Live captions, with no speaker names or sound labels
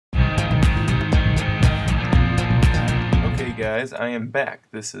guys, I am back.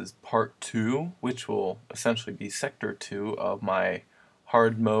 This is part 2, which will essentially be sector 2 of my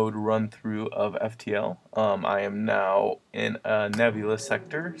hard mode run through of FTL. I am now in a nebula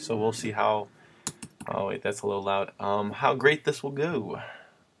sector, so we'll see how, oh wait, that's a little loud, how great this will go.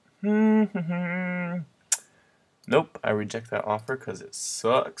 Nope, I reject that offer because it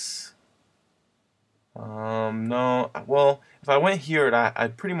sucks. No, well, if I went here,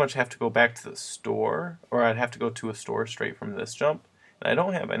 I'd pretty much have to go back to the store, or I'd have to go to a store straight from this jump, and I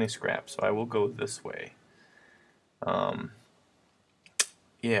don't have any scrap, so I will go this way.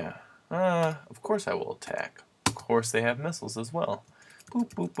 Yeah, of course I will attack. Of course they have missiles as well.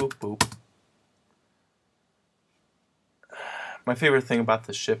 Boop, boop, boop, boop. My favorite thing about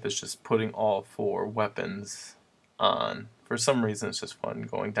the ship is just putting all 4 weapons on. For some reason, it's just fun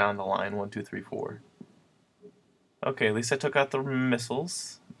going down the line, 1, 2, 3, 4. Okay, at least I took out the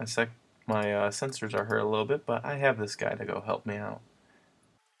missiles. My sensors are hurt a little bit, but I have this guy to go help me out.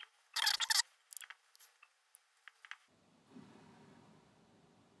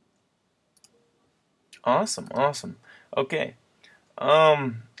 Awesome, awesome. Okay.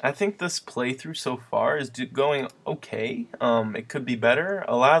 I think this playthrough so far is going okay. It could be better.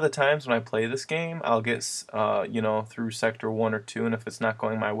 A lot of the times when I play this game, I'll get, through sector 1 or 2, and if it's not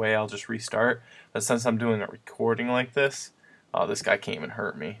going my way, I'll just restart. But since I'm doing a recording like this, oh, this guy can't even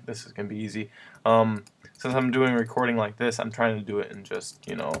hurt me. This is going to be easy. Since I'm doing a recording like this, I'm trying to do it in just,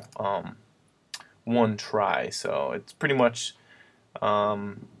 one try. So it's pretty much,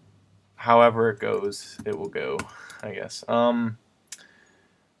 however it goes, it will go, I guess.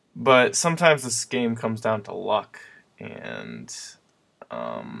 But sometimes this game comes down to luck, and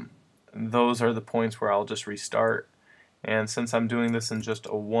those are the points where I'll just restart. And since I'm doing this in just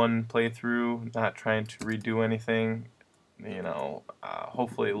a 1 playthrough, not trying to redo anything,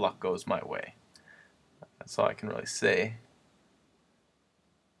 hopefully luck goes my way. That's all I can really say.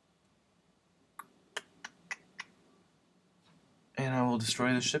 And I will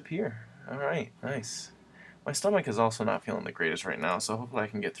destroy the ship here. Alright, nice. My stomach is also not feeling the greatest right now, so hopefully I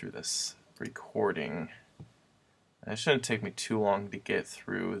can get through this recording. It shouldn't take me too long to get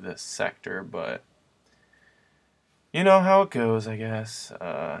through this sector, but you know how it goes, I guess.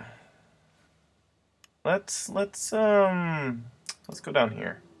 Let's go down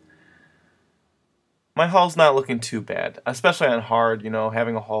here. My hull's not looking too bad, especially on hard.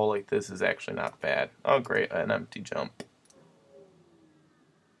 Having a hull like this is actually not bad. Oh great, an empty jump.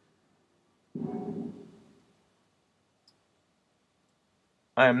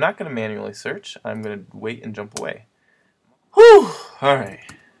 I am not going to manually search. I'm going to wait and jump away. Whew!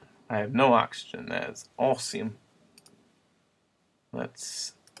 Alright. I have no oxygen. That is awesome.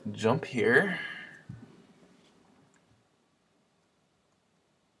 Let's jump here.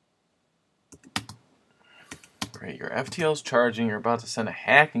 Great, your FTL's charging. You're about to send a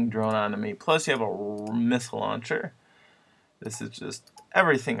hacking drone onto me. Plus you have a missile launcher. This is just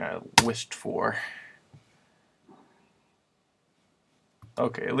everything I wished for.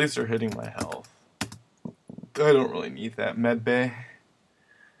 Okay, at least they're hitting my health. I don't really need that med bay.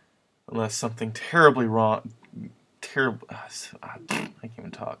 Unless something terribly wrong... I can't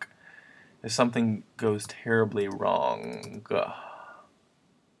even talk. If something goes terribly wrong...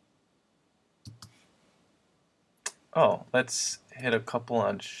 Oh, let's hit a couple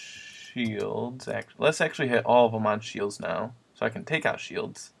on shields. Let's actually hit all of them on shields now. So I can take out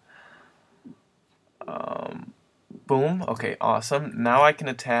shields. Boom. Okay, awesome. Now I can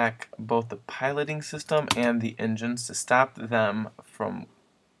attack both the piloting system and the engines to stop them from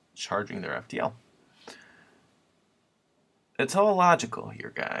charging their FTL. It's all logical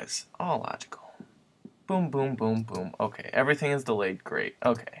here, guys. All logical. Boom, boom, boom, boom. Okay, everything is delayed. Great.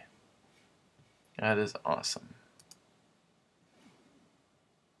 Okay. That is awesome.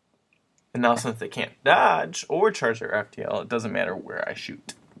 And now since they can't dodge or charge their FTL, it doesn't matter where I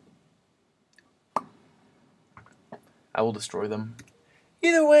shoot. I will destroy them.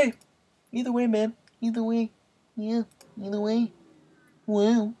 Either way, man. Either way, yeah. Either way.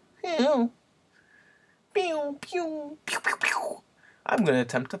 Wow. Pew, pew, pew, pew, pew. I'm gonna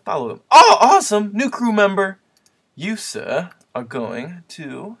attempt to follow them. Oh, awesome! New crew member. You, sir, are going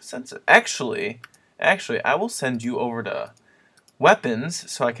to sensor. Actually, I will send you over to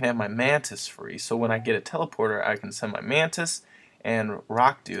weapons so I can have my mantis free. So when I get a teleporter, I can send my mantis and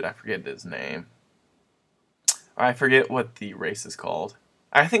rock dude. I forget his name. I forget what the race is called.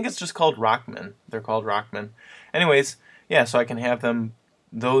 I think it's just called Rockman. They're called Rockman. Anyways, yeah, so I can have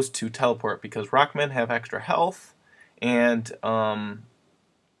those 2 teleport because Rockmen have extra health, and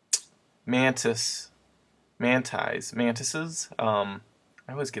mantises. I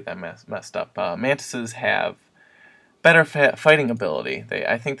always get that messed up. Mantises have better fighting ability.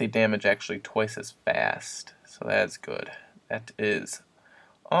 I think they damage actually twice as fast, so that's good. That is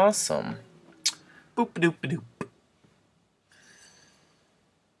awesome. Boop doop doop.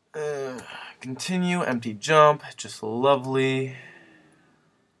 Continue, empty jump, just lovely.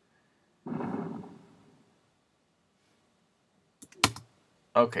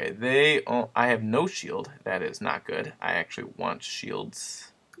 Okay, I have no shield. That is not good. I actually want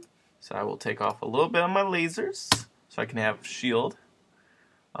shields. So I will take off a little bit on my lasers so I can have shield.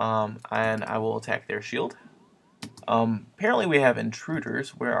 And I will attack their shield. Apparently we have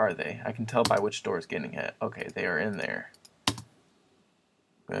intruders. Where are they? I can tell by which door is getting hit. Okay, they are in there.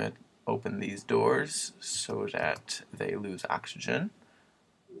 Good. Open these doors so that they lose oxygen.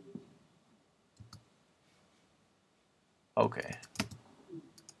 Okay.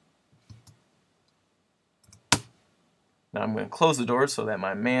 Now I'm going to close the door so that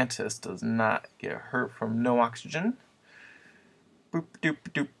my mantis does not get hurt from no oxygen. Boop doop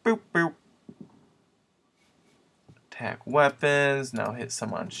doop boop boop. Attack weapons. Now hit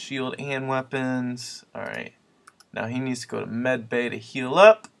some on shield and weapons. Alright. Now he needs to go to med bay to heal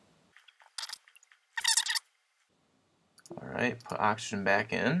up. Alright, put oxygen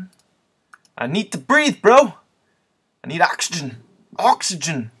back in. I need to breathe, bro! I need oxygen!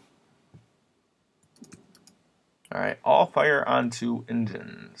 Oxygen! Alright, all fire onto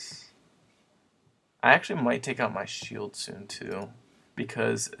engines. I actually might take out my shield soon, too.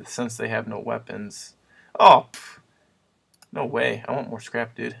 Because since they have no weapons... Oh, pff, no way. I want more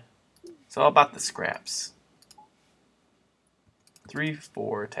scrap, dude. It's all about the scraps.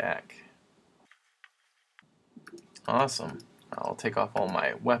 3-4 attack. Awesome. I'll take off all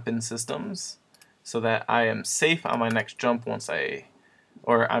my weapon systems so that I am safe on my next jump once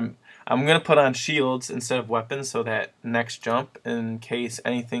I'm gonna put on shields instead of weapons so that next jump, in case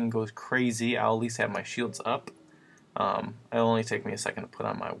anything goes crazy, I'll at least have my shields up. It'll only take me a second to put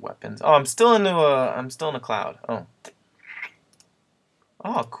on my weapons. Oh, I'm still in a cloud.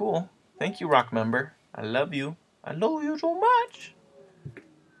 Oh, cool. Thank you, Rock Member. I love you. I love you so much.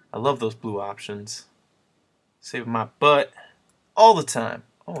 I love those blue options. Saving my butt all the time.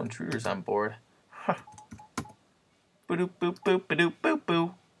 Oh, intruders on board. Huh. Boop boop boop boop boop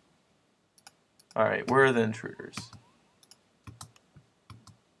boop. Alright, where are the intruders?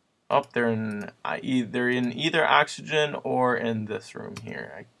 Oh, they're in either oxygen or in this room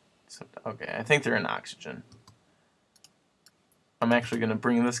here. Okay, I think they're in oxygen. I'm actually going to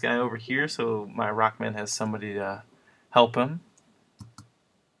bring this guy over here so my Rockman has somebody to help him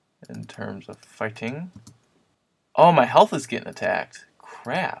in terms of fighting. Oh, my health is getting attacked.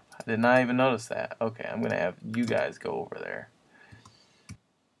 Crap, I did not even notice that. Okay, I'm going to have you guys go over there.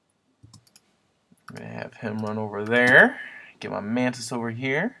 I'm going to have him run over there. Get my mantis over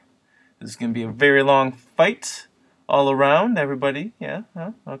here. This is going to be a very long fight all around. Everybody, yeah,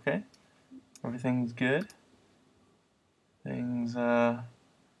 huh? Okay. Everything's good. Things,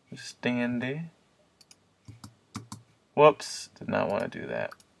 just dandy. Whoops, did not want to do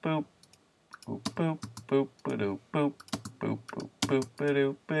that. Boop. Boop, boop, boop, boop, boop, boop, boop, boop,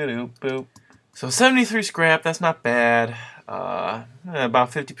 boop, boop, boop. So 73 scrap, that's not bad.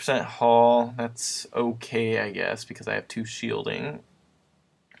 About 50% hull, that's okay, I guess, because I have 2 shielding.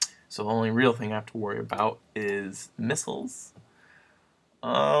 So the only real thing I have to worry about is missiles.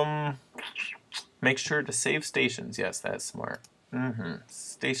 Make sure to save stations. Yes, that's smart.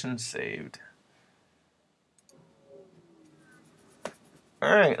 Station saved.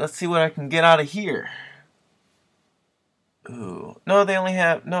 Alright, let's see what I can get out of here. Ooh. No, they only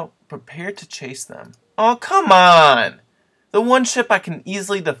have... No, prepare to chase them. Oh, come on! The one ship I can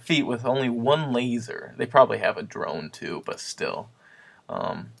easily defeat with only 1 laser. They probably have a drone too, but still.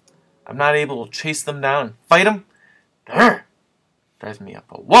 I'm not able to chase them down and fight them. Drives me up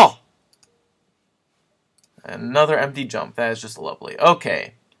a wall. Another empty jump. That is just lovely.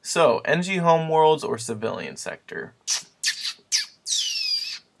 Okay, so NG Homeworlds or Civilian Sector?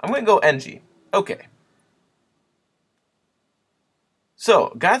 I'm going to go NG. Okay.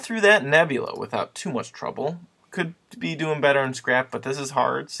 So, got through that nebula without too much trouble. Could be doing better in scrap, but this is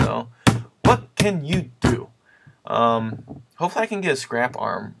hard, so what can you do? Hopefully I can get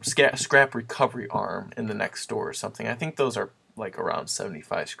a scrap recovery arm in the next store or something. I think those are like around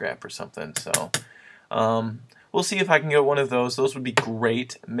 75 scrap or something, so we'll see if I can get one of those. Those would be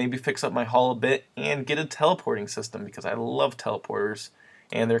great. Maybe fix up my hull a bit and get a teleporting system because I love teleporters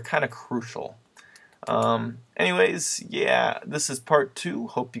and they're kind of crucial. Anyways, yeah, this is part 2.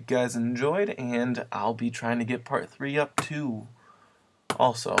 Hope you guys enjoyed, and I'll be trying to get part 3 up too.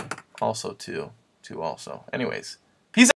 Also. Anyways,